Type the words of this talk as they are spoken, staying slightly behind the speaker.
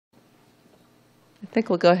think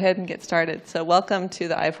we'll go ahead and get started. So welcome to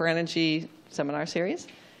the I for Energy seminar series.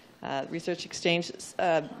 Research Exchange.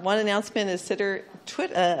 One announcement is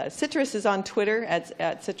Citrus is on Twitter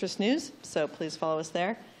at Citrus News, so please follow us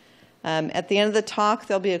there. At the end of the talk,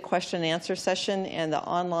 there'll be a question and answer session, and the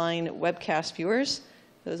online webcast viewers,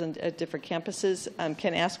 those at different campuses,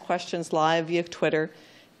 can ask questions live via Twitter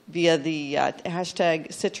via the hashtag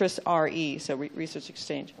CitrusRE, so Research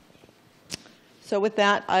Exchange. So with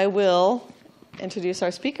that, I will introduce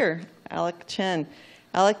our speaker, Alic Chen.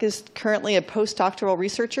 Alic is currently a postdoctoral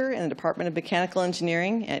researcher in the Department of Mechanical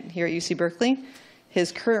Engineering here at UC Berkeley.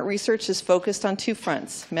 His current research is focused on two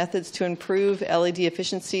fronts: methods to improve LED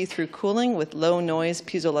efficiency through cooling with low-noise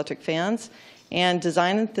piezoelectric fans, and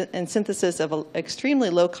design and synthesis of extremely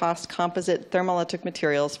low-cost composite thermoelectric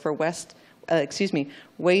materials for waste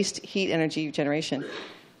heat energy generation.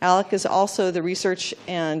 Alic is also the research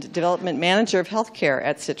and development manager of healthcare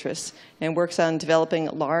at Citrus and works on developing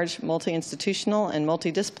large multi-institutional and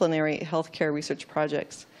multidisciplinary healthcare research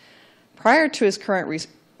projects. Prior to his current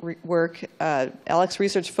work, Alic's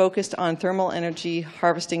research focused on thermal energy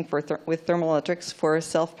harvesting with thermoelectrics for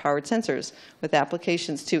self-powered sensors, with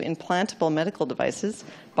applications to implantable medical devices,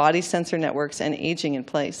 body sensor networks, and aging in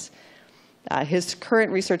place. His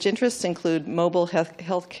current research interests include mobile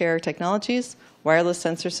healthcare technologies, wireless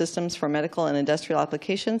sensor systems for medical and industrial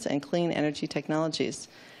applications, and clean energy technologies.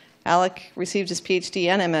 Alic received his PhD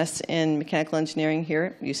and MS in mechanical engineering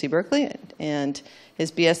here at UC Berkeley, and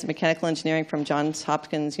his BS in mechanical engineering from Johns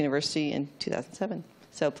Hopkins University in 2007.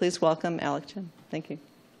 So please welcome Alic Chen. Thank you.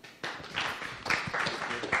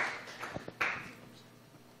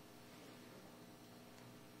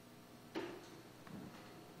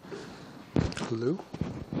 Hello.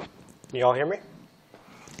 Can you all hear me?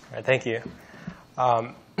 All right, thank you.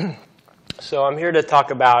 So I'm here to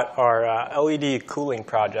talk about our LED cooling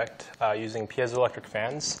project using piezoelectric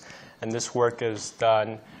fans. And this work is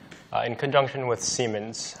done in conjunction with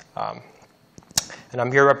Siemens. And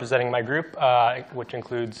I'm here representing my group, which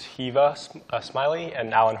includes Hiva Smiley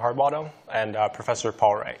and Alan Harbottom and Professor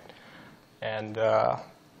Paul Wright. And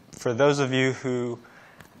for those of you who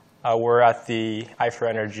were at the I for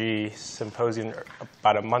Energy symposium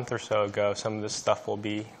about a month or so ago, some of this stuff will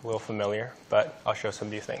be a little familiar, but I'll show some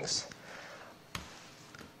new things.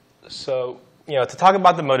 So, to talk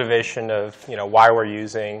about the motivation of, why we're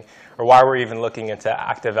using or why we're even looking into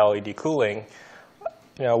active LED cooling,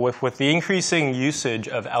 with the increasing usage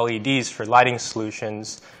of LEDs for lighting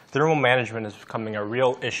solutions, thermal management is becoming a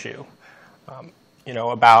real issue.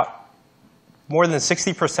 About more than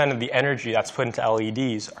 60% of the energy that's put into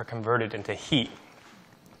LEDs are converted into heat.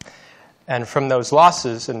 And from those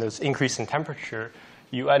losses and those increase in temperature,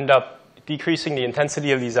 you end up decreasing the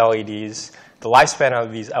intensity of these LEDs, the lifespan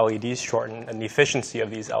of these LEDs shorten, and the efficiency of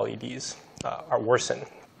these LEDs are worsened.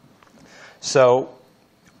 So,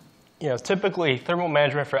 typically thermal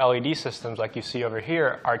management for LED systems, like you see over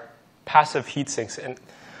here, are passive heat sinks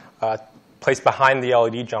placed behind the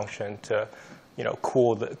LED junction to,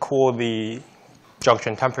 cool the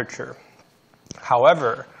junction temperature.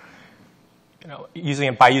 However,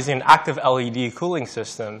 by using an active LED cooling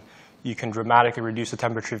system, you can dramatically reduce the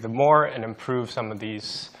temperature even more and improve some of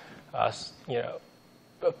these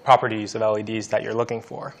properties of LEDs that you're looking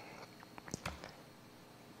for.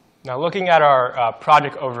 Now, looking at our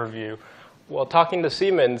project overview, while talking to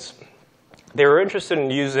Siemens, they were interested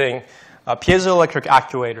in using piezoelectric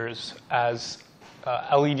actuators as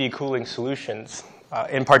LED cooling solutions.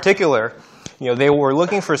 In particular, they were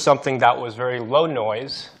looking for something that was very low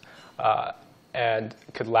noise and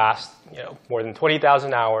could last more than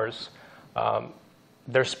 20,000 hours.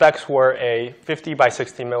 Their specs were a 50 by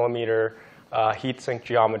 60 millimeter heat sink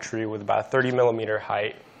geometry with about a 30 millimeter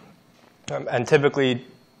height. And typically,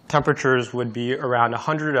 temperatures would be around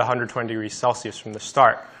 100 to 120 degrees Celsius from the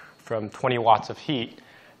start, from 20 watts of heat.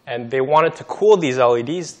 And they wanted to cool these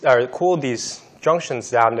LEDs, or cool these junctions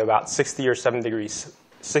down to about 60 or 70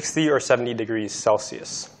 degrees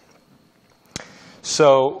Celsius.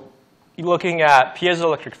 So looking at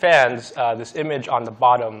piezoelectric fans, this image on the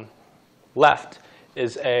bottom left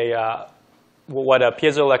is what a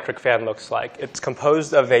piezoelectric fan looks like. It's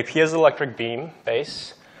composed of a piezoelectric beam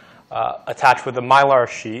base attached with a mylar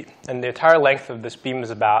sheet. And the entire length of this beam is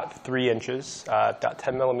about 3 inches, about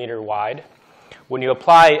 10 millimeter wide. When you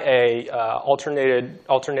apply a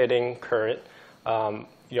alternating current,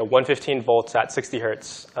 115 volts at 60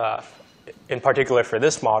 hertz, in particular for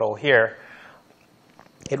this model here,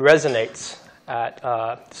 it resonates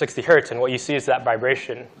at 60 hertz. And what you see is that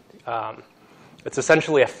vibration. It's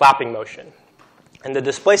essentially a flapping motion. And the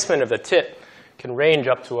displacement of the tip can range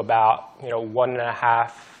up to about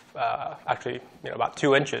 1.5 actually about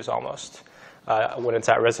 2 inches almost when it's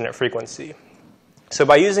at resonant frequency. So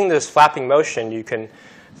by using this flapping motion, you can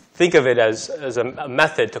think of it as a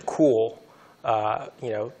method to cool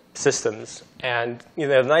systems. And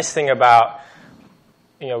the nice thing about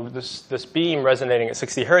this beam resonating at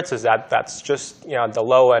 60 hertz is that that's just the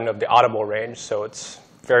low end of the audible range, so it's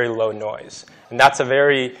very low noise. And that's a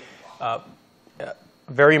very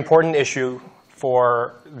important issue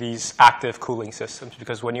for these active cooling systems,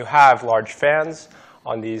 because when you have large fans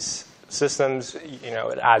on these systems,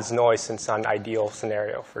 it adds noise, and it's not an ideal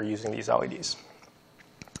scenario for using these LEDs.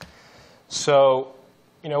 So,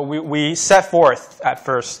 we set forth at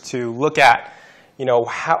first to look at,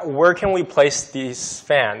 where can we place these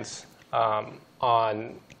fans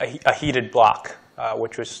on a heated block,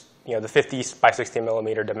 which was, the 50 by 60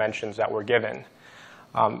 millimeter dimensions that were given.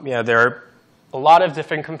 There are a lot of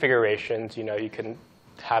different configurations. You can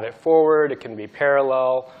have it forward, it can be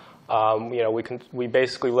parallel. We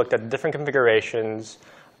basically looked at different configurations,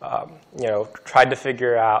 tried to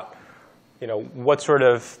figure out, what sort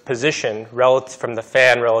of position relative from the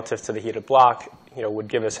fan relative to the heated block, would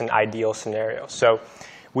give us an ideal scenario. So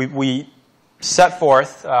we set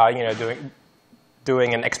forth,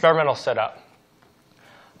 doing an experimental setup.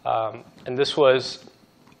 And this was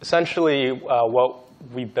essentially what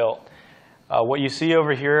we built. What you see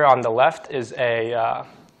over here on the left is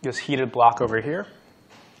this heated block over here.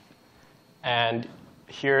 And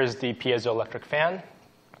here is the piezoelectric fan.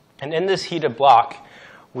 And in this heated block,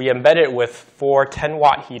 we embed it with 4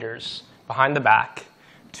 10-watt heaters behind the back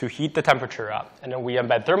to heat the temperature up. And then we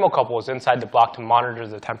embed thermocouples inside the block to monitor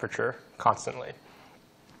the temperature constantly.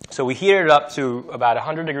 So we heated it up to about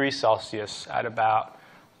 100 degrees Celsius at about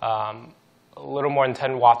a little more than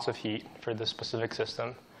 10 watts of heat for this specific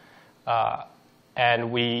system.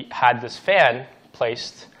 And we had this fan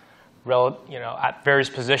placed at various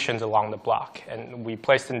positions along the block. And we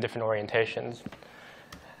placed it in different orientations.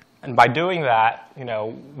 And by doing that,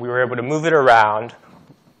 we were able to move it around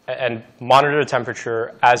and monitor the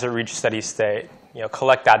temperature as it reached steady state,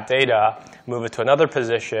 collect that data, move it to another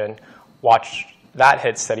position, watch that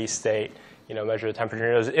hit steady state, measure the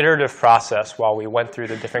temperature. It was an iterative process while we went through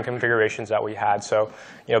the different configurations that we had. So,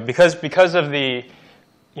 because of the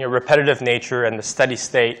repetitive nature and the steady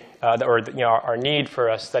state, our need for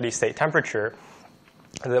a steady state temperature,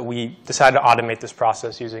 that we decided to automate this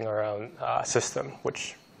process using our own system,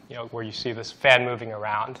 which, where you see this fan moving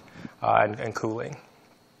around and cooling.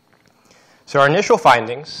 So our initial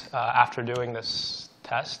findings after doing this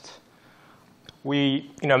test,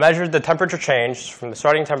 we measured the temperature change from the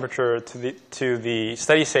starting temperature to the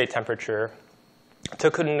steady state temperature,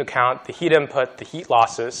 took into account the heat input, the heat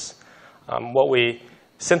losses. What we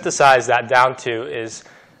synthesized that down to is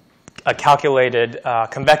a calculated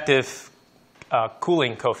convective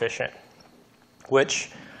cooling coefficient,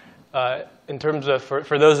 which in terms of,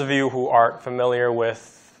 for those of you who aren't familiar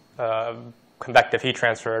with convective heat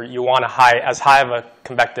transfer, you want as high of a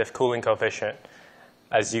convective cooling coefficient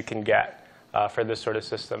as you can get for this sort of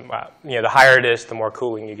system. The higher it is, the more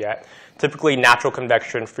cooling you get. Typically, natural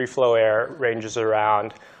convection, free flow air ranges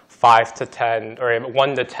around 5 to 10, or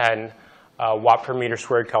 1 to 10 watt per meter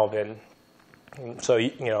squared Kelvin. So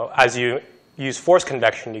as you use forced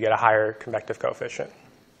convection, you get a higher convective coefficient.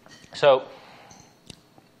 So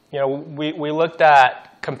we looked at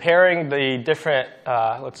comparing the different,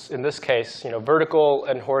 in this case, vertical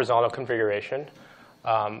and horizontal configuration,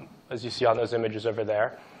 as you see on those images over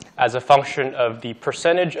there, as a function of the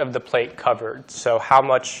percentage of the plate covered, so how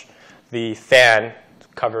much the fan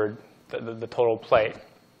covered the total plate.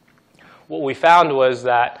 What we found was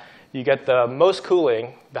that you get the most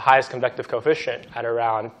cooling, the highest convective coefficient, at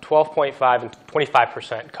around 12.5 and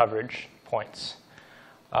 25% coverage points.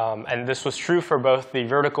 And this was true for both the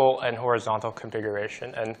vertical and horizontal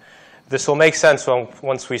configuration. And this will make sense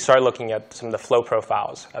once we start looking at some of the flow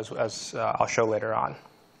profiles, as I'll show later on.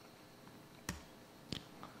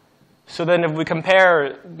 So then if we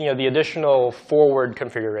compare the additional forward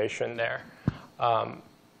configuration there,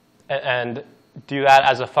 and do that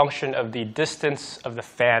as a function of the distance of the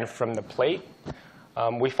fan from the plate,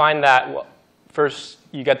 we find that, first,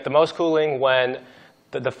 you get the most cooling when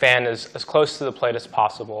the fan is as close to the plate as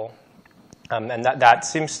possible. And that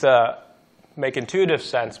seems to make intuitive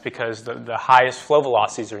sense because the highest flow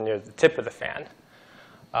velocities are near the tip of the fan.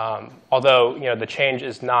 Although the change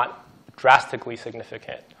is not drastically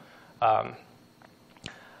significant.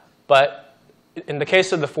 But in the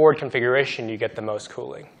case of the forward configuration, you get the most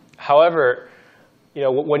cooling. However,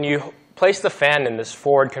 when you place the fan in this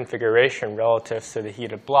forward configuration relative to the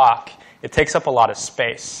heated block, it takes up a lot of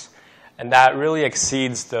space. And that really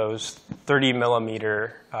exceeds those 30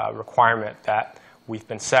 millimeter requirement that we've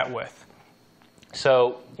been set with.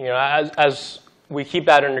 So as we keep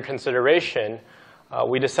that under consideration,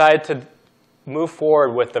 we decided to move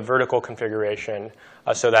forward with the vertical configuration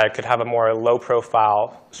so that it could have a more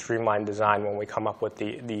low-profile, streamlined design when we come up with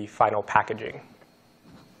the final packaging.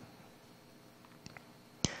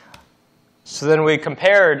 So then we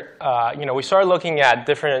compared, we started looking at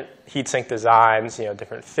different heatsink designs,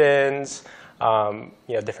 different fins,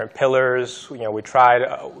 different pillars. We tried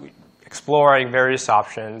exploring various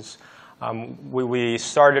options. We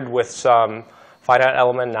started with some finite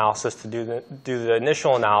element analysis to do the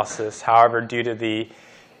initial analysis. However, due to the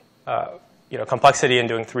complexity in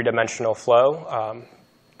doing three-dimensional flow,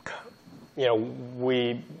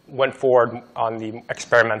 we went forward on the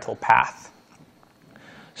experimental path.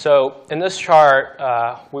 So in this chart,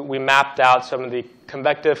 we mapped out some of the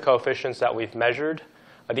convective coefficients that we've measured,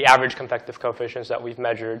 the average convective coefficients that we've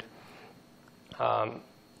measured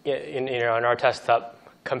in our test tub,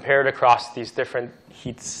 compared across these different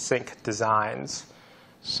heat sink designs.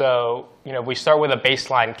 So we start with a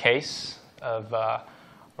baseline case of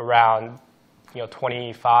around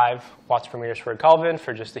 25 watts per meter squared Kelvin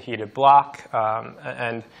for just a heated block.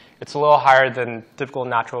 And it's a little higher than typical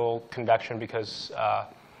natural convection because of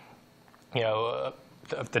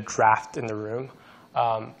the draft in the room.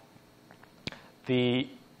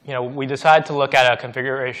 We decided to look at a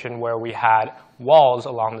configuration where we had walls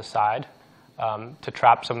along the side to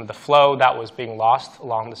trap some of the flow that was being lost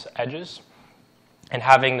along the edges, and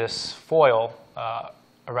having this foil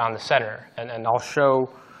around the center. And I'll show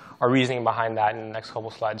our reasoning behind that in the next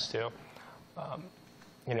couple slides too.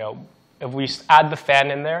 If we add the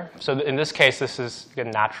fan in there, so in this case, this is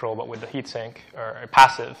again natural, but with the heatsink, or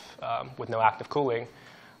passive, with no active cooling.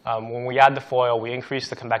 When we add the foil, we increase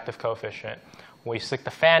the convective coefficient. When we stick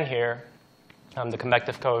the fan here, the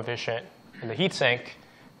convective coefficient in the heatsink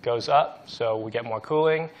goes up, so we get more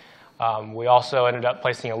cooling. We also ended up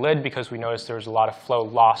placing a lid because we noticed there was a lot of flow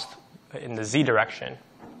lost in the Z direction.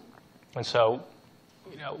 And so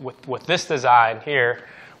with this design here,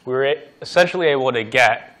 we were essentially able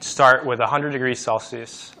to start with 100 degrees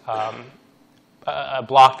Celsius, a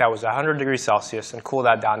block that was 100 degrees Celsius, and cool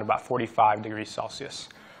that down to about 45 degrees Celsius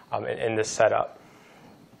in this setup.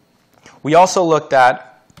 We also looked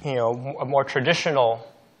at a more traditional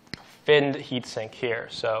finned heatsink here.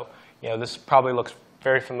 So this probably looks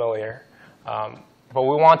very familiar. But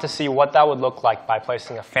we want to see what that would look like by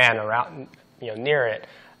placing a fan around, near it,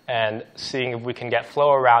 and seeing if we can get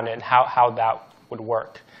flow around it and how that would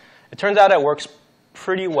work. It turns out it works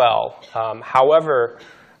pretty well. However,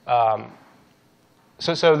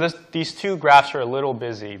 these two graphs are a little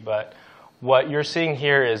busy, but what you're seeing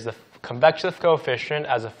here is the convective coefficient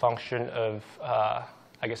as a function of,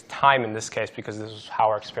 I guess, time in this case, because this is how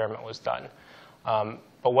our experiment was done.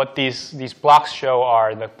 But what these blocks show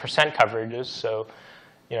are the percent coverages. So,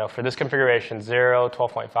 for this configuration, 0,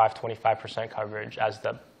 12.5, 25% coverage as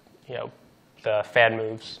the fan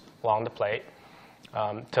moves along the plate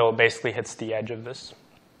till it basically hits the edge of this.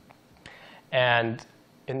 And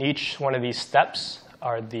in each one of these steps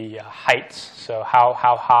are the heights. So how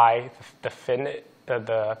high the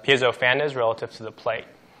piezo fan is relative to the plate.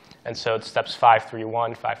 And so it's steps 5, 3,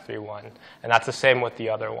 1, 5, 3, 1. And that's the same with the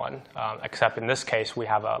other one, except in this case, we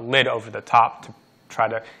have a lid over the top to try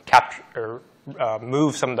to capture or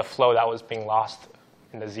move some of the flow that was being lost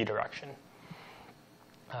in the Z direction.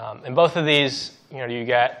 In both of these, you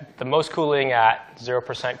get the most cooling at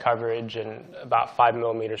 0% coverage and about 5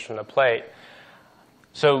 millimeters from the plate.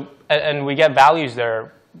 So, and we get values that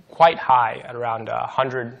are quite high at around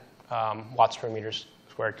 100 watts per meter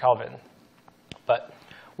squared Kelvin. But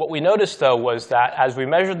what we noticed, though, was that as we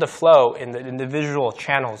measured the flow in the individual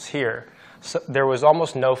channels here, there was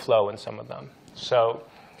almost no flow in some of them. So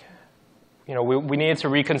we needed to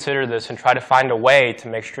reconsider this and try to find a way to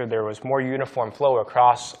make sure there was more uniform flow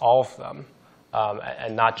across all of them,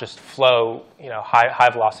 and not just flow, high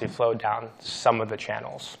velocity flow down some of the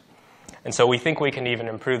channels. And so we think we can even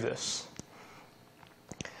improve this.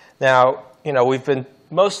 Now, we've been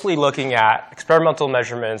mostly looking at experimental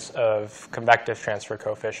measurements of convective transfer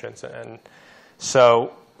coefficients. And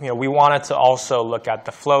so we wanted to also look at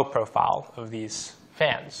the flow profile of these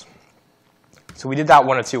fans. So we did that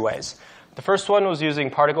one of two ways. The first one was using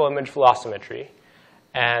particle image velocimetry.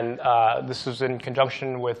 And this was in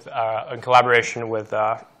conjunction with, in collaboration with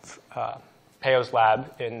Peo's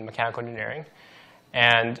lab in mechanical engineering.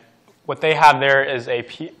 And what they have there is a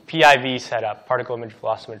PIV setup, particle image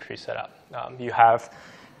velocimetry setup. You have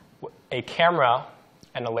a camera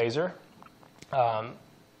and a laser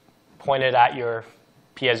pointed at your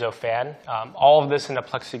piezo fan. All of this in a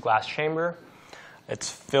plexiglass chamber. It's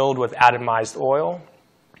filled with atomized oil,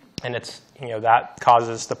 and it's, that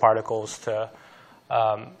causes the particles to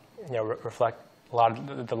reflect a lot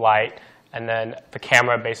of the light, and then the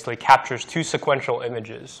camera basically captures two sequential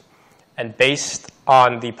images. And based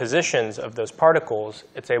on the positions of those particles,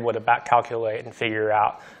 it's able to back calculate and figure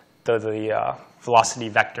out the velocity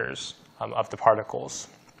vectors of the particles.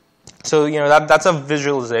 So that's a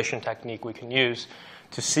visualization technique we can use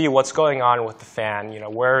to see what's going on with the fan.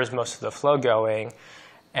 Where is most of the flow going,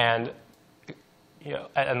 and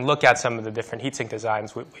and look at some of the different heatsink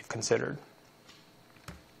designs we've considered.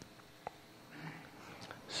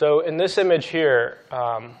 So in this image here,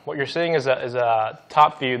 what you're seeing is a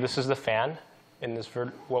top view. This is the fan in this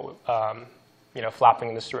flapping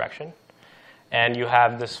in this direction, and you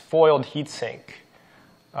have this foiled heatsink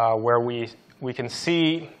where we can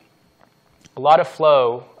see a lot of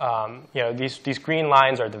flow. These green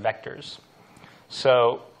lines are the vectors.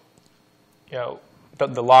 So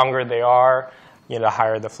the longer they are, the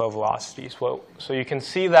higher the flow velocities. So you can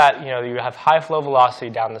see that you have high flow velocity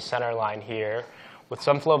down the center line here, with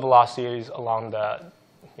some flow velocities along the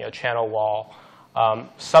channel wall.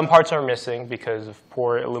 Some parts are missing because of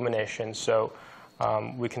poor illumination. So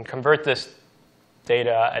we can convert this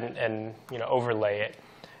data and overlay it.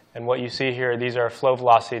 And what you see here, these are flow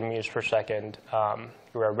velocity in meters per second,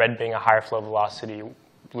 where red being a higher flow velocity,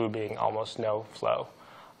 blue being almost no flow.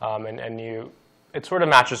 It sort of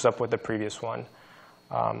matches up with the previous one.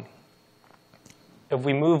 If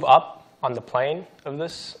we move up on the plane of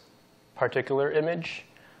this particular image,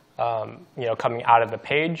 coming out of the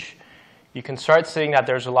page, you can start seeing that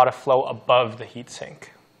there's a lot of flow above the heatsink.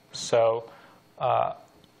 So, some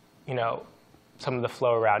of the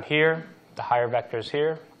flow around here, the higher vectors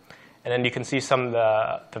here, and then you can see some of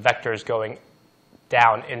the vectors going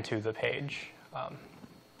down into the page.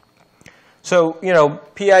 So,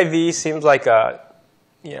 PIV seems like a,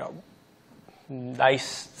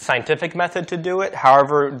 nice scientific method to do it.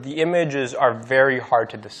 However, the images are very hard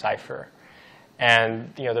to decipher,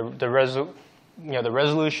 and the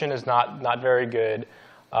resolution is not very good,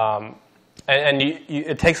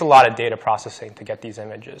 it takes a lot of data processing to get these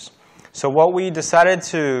images. So what we decided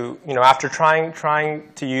to, after trying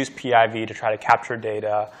to use PIV to try to capture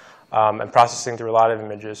data and processing through a lot of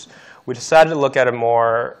images, we decided to look at a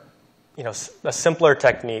more, a simpler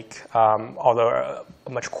technique, although a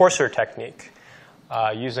much coarser technique,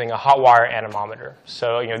 using a hot wire anemometer.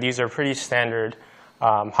 So these are pretty standard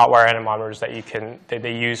hot wire anemometers that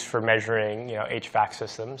they use for measuring HVAC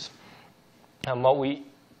systems. And what we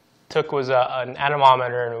took was an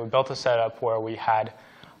anemometer, and we built a setup where we had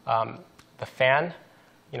the fan,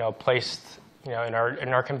 placed, in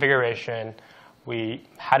our configuration. We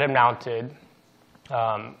had it mounted,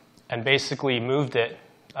 and basically moved it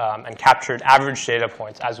and captured average data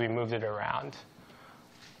points as we moved it around.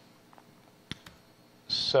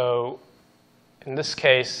 So, in this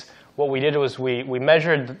case, what we did was we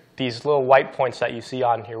measured these little white points that you see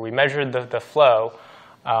on here. We measured the flow,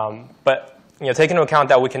 but take into account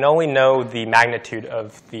that we can only know the magnitude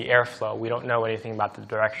of the airflow. We don't know anything about the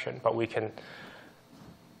direction, but we can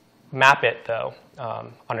map it, though,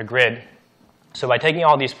 on a grid. So by taking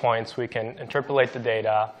all these points, we can interpolate the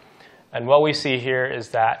data. And what we see here is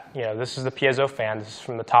that this is the piezo fan. This is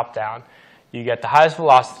from the top down. You get the highest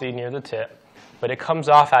velocity near the tip, but it comes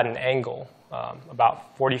off at an angle,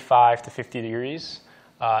 about 45 to 50 degrees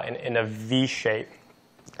in a V shape.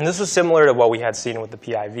 And this was similar to what we had seen with the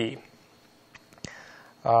PIV.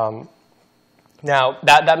 Now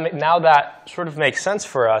that sort of makes sense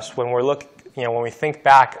for us when when we think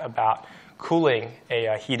back about cooling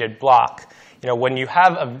a heated block. When you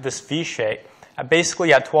have this V shape,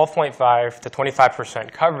 basically at 12.5 to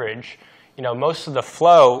 25% coverage, most of the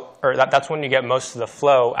flow, or that's when you get most of the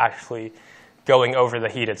flow actually going over the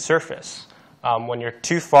heated surface. When you're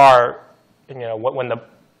too far, when the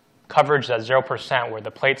coverage is at 0%, where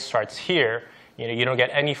the plate starts here, you don't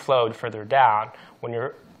get any flow further down. When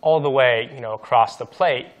you're all the way, across the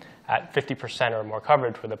plate at 50% or more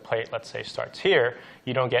coverage, where the plate, let's say, starts here,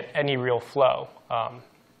 you don't get any real flow,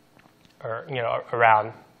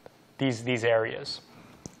 around these areas.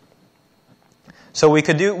 So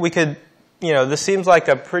this seems like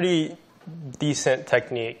a pretty decent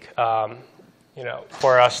technique,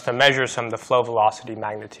 for us to measure some of the flow velocity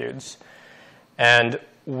magnitudes. And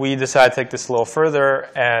we decided to take this a little further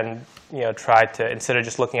and try to, instead of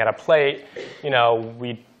just looking at a plate,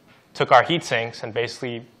 we took our heat sinks and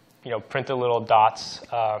basically printed little dots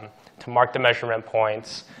to mark the measurement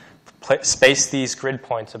points, space these grid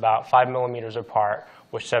points about 5 millimeters apart,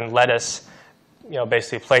 which then let us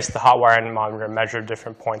basically place the hot wire anemometer, measure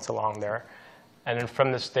different points along there. And then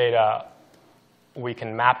from this data, we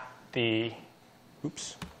can map the,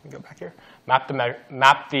 oops, let me go back here, map the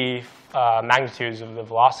magnitudes of the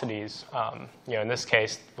velocities, in this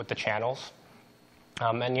case, with the channels.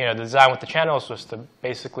 And the design with the channels was to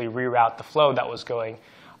basically reroute the flow that was going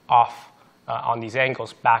off on these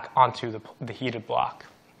angles back onto the heated block.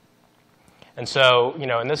 And so,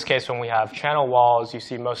 in this case, when we have channel walls, you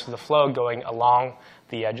see most of the flow going along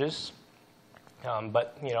the edges,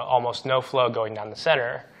 but almost no flow going down the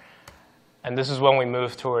center. And this is when we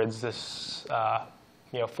move towards this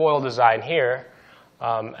foil design here.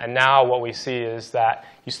 And now what we see is that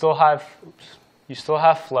you still have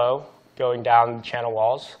flow going down the channel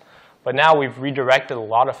walls, but now we've redirected a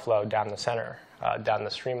lot of flow down the center, down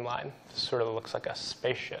the streamline. This sort of looks like a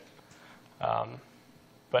spaceship.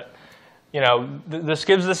 But this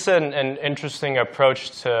gives us an interesting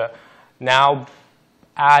approach to now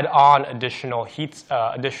add on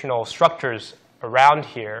additional structures around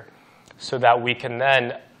here so that we can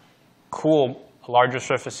then cool a larger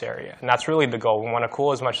surface area. And that's really the goal. We want to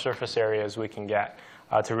cool as much surface area as we can get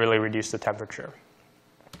to really reduce the temperature.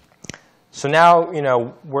 So now,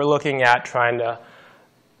 we're looking at trying to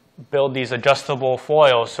build these adjustable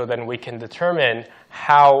foils so then we can determine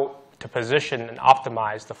how to position and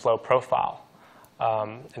optimize the flow profile.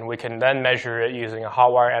 And we can then measure it using a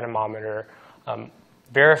hot wire anemometer,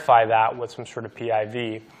 verify that with some sort of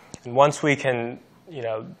PIV. And once we can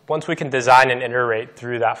design and iterate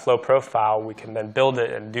through that flow profile, we can then build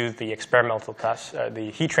it and do the experimental tests, the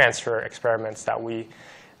heat transfer experiments that we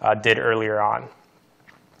did earlier on.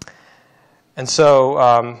 And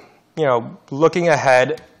so, looking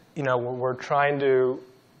ahead, we're trying to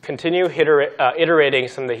continue iterating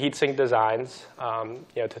some of the heat sink designs,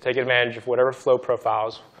 to take advantage of whatever flow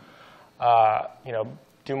profiles,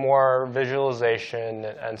 do more visualization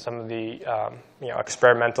and some of the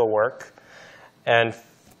experimental work, and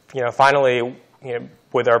finally,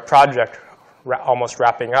 with our project almost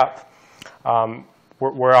wrapping up,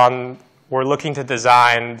 we're looking to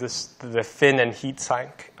design the fin and heat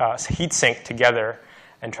sink together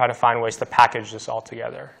and try to find ways to package this all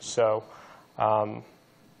together. So,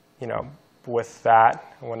 with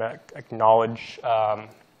that, I want to acknowledge,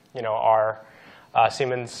 our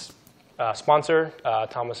Siemens sponsor,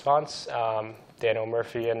 Thomas Vance, Daniel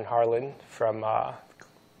Murphy and Harlan from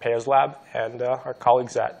Peyos Lab, and our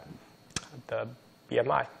colleagues at the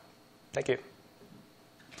BMI. Thank you.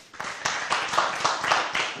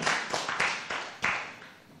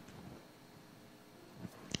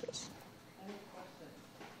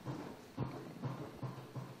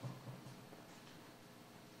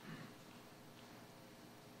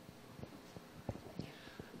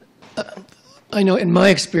 I know in my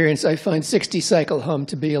experience, I find 60-cycle hum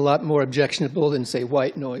to be a lot more objectionable than, say,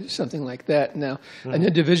 white noise, something like that. Now, an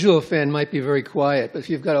individual fan might be very quiet, but if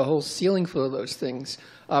you've got a whole ceiling full of those things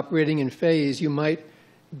operating in phase, you might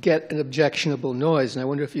get an objectionable noise. And I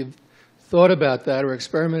wonder if you've thought about that or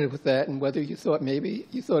experimented with that, and whether you thought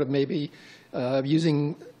of maybe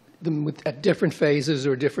using them at different phases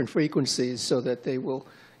or different frequencies so that they will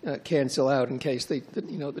cancel out in case the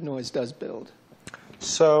noise does build.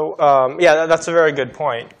 So yeah, that's a very good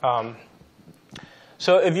point.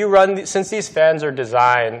 So if you run, since these fans are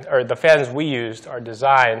designed, or the fans we used are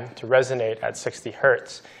designed to resonate at 60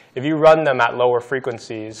 hertz, if you run them at lower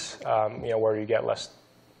frequencies, where you get less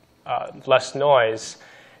noise,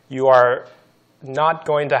 you are not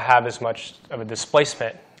going to have as much of a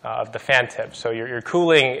displacement of the fan tip. So your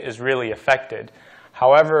cooling is really affected.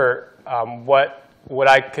 However, what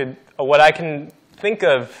I can think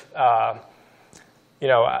of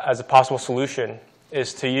as a possible solution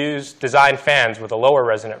is to design fans with a lower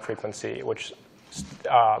resonant frequency, which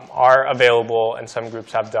are available and some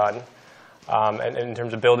groups have done, and in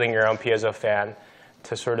terms of building your own piezo fan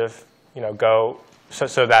to sort of go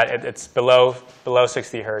so that it's below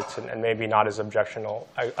 60 hertz and maybe not as objectionable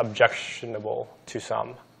to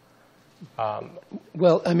some.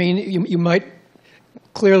 Well, I mean, you might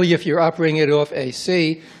clearly, if you're operating it off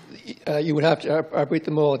AC, you would have to operate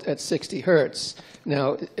them all at 60 hertz.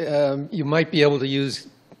 Now, you might be able to use,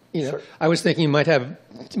 Sure. I was thinking you might have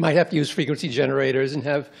to use frequency generators and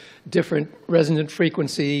have different resonant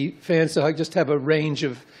frequency fans. So I just have a range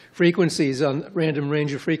of frequencies, random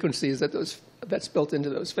range of frequencies that's built into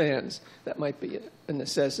those fans. That might be a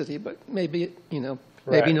necessity, but maybe maybe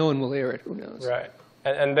Right. no one will hear it. Who knows? Right,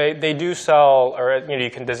 and they do sell, or you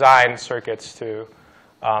can design circuits to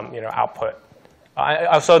output.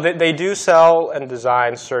 So they do sell and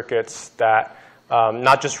design circuits that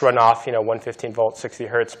not just run off 115 volt 60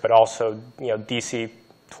 hertz, but also DC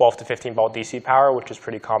 12 to 15 volt DC power, which is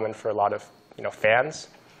pretty common for a lot of fans.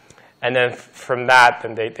 And then from that,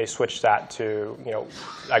 then they switch that to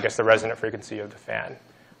I guess the resonant frequency of the fan.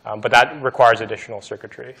 But that requires additional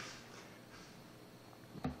circuitry.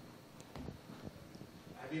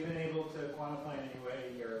 Have you been able to quantify in any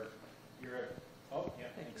way your oh yeah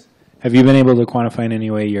thanks. Have you been able to quantify in any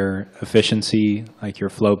way your efficiency, like your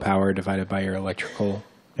flow power divided by your electrical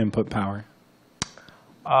input power?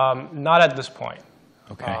 Not at this point.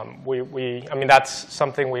 Okay. I mean, that's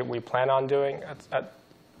something we plan on doing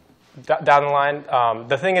down the line.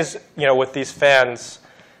 The thing is, with these fans,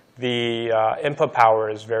 the input power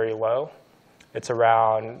is very low. It's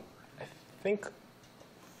around, I think,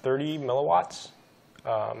 30 milliwatts,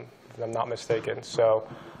 if I'm not mistaken. So,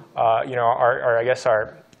 I guess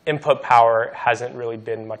our input power hasn't really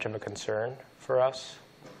been much of a concern for us.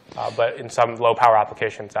 But in some low power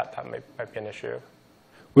applications, that might be an issue.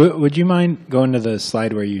 Would you mind going to the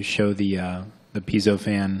slide where you show the piezo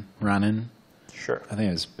fan running? Sure. I think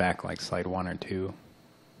it was back like slide 1 or 2.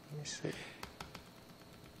 Let me see.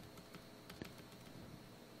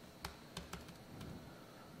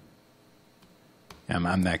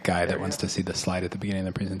 I'm that guy that wants to see the slide at the beginning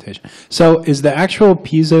of the presentation. So is the actual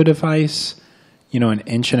piezo device, an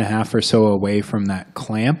inch and a half or so away from that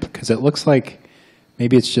clamp? Because it looks like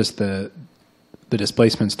maybe it's just the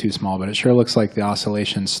displacement's too small, but it sure looks like the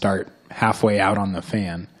oscillations start halfway out on the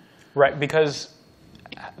fan. Right, because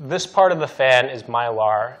this part of the fan is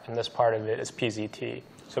mylar, and this part of it is PZT.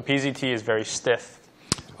 So PZT is very stiff.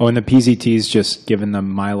 Oh, and the PZT is just given the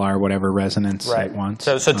mylar whatever resonance it wants?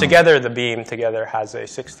 So together, the beam together has a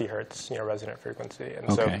 60 hertz resonant frequency.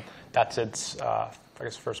 And so that's its, I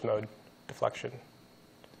guess, first mode deflection.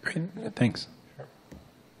 Great, thanks.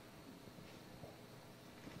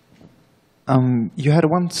 You had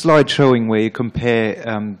one slide showing where you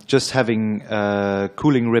compare just having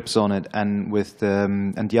cooling ribs on it and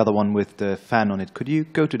the other one with the fan on it. Could you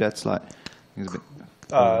go to that slide?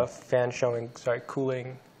 Fan showing, sorry,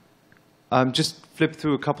 cooling. Just flip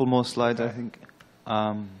through a couple more slides, I think.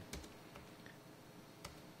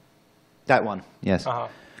 That one, yes.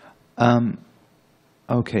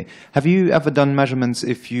 Okay. Have you ever done measurements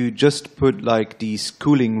if you just put like these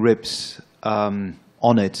cooling ribs on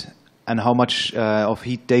it? And how much of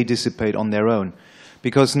heat they dissipate on their own,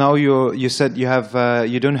 because now you said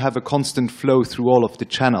you don't have a constant flow through all of the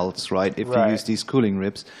channels, right? If you use these cooling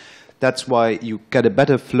ribs, that's why you get a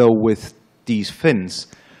better flow with these fins.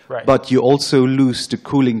 Right. But you also lose the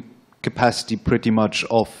cooling capacity pretty much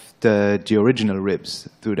of the original ribs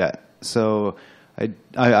through that. So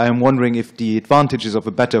I am wondering if the advantages of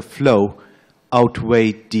a better flow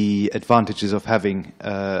outweigh the advantages of having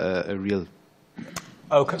a real.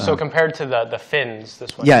 Oh, so compared to the fins,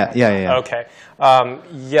 this one? Yeah. Okay.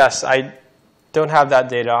 Yes, I don't have that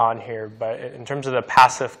data on here, but in terms of the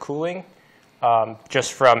passive cooling,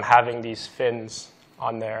 just from having these fins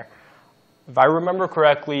on there, if I remember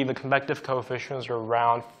correctly, the convective coefficients are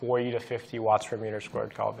around 40 to 50 watts per meter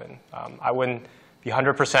squared Kelvin. I wouldn't be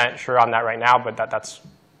 100% sure on that right now, but that's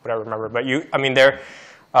what I remember. But there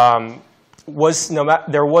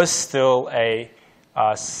was still a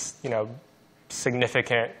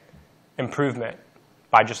significant improvement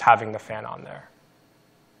by just having the fan on there.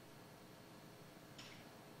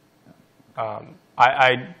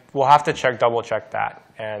 I will have to double check that,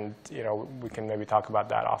 and we can maybe talk about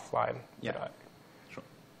that offline. Yeah. Sure.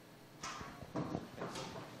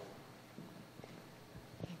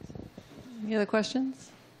 Any other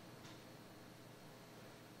questions?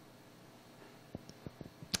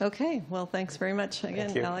 Okay. Well, thanks very much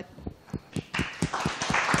again, Alic.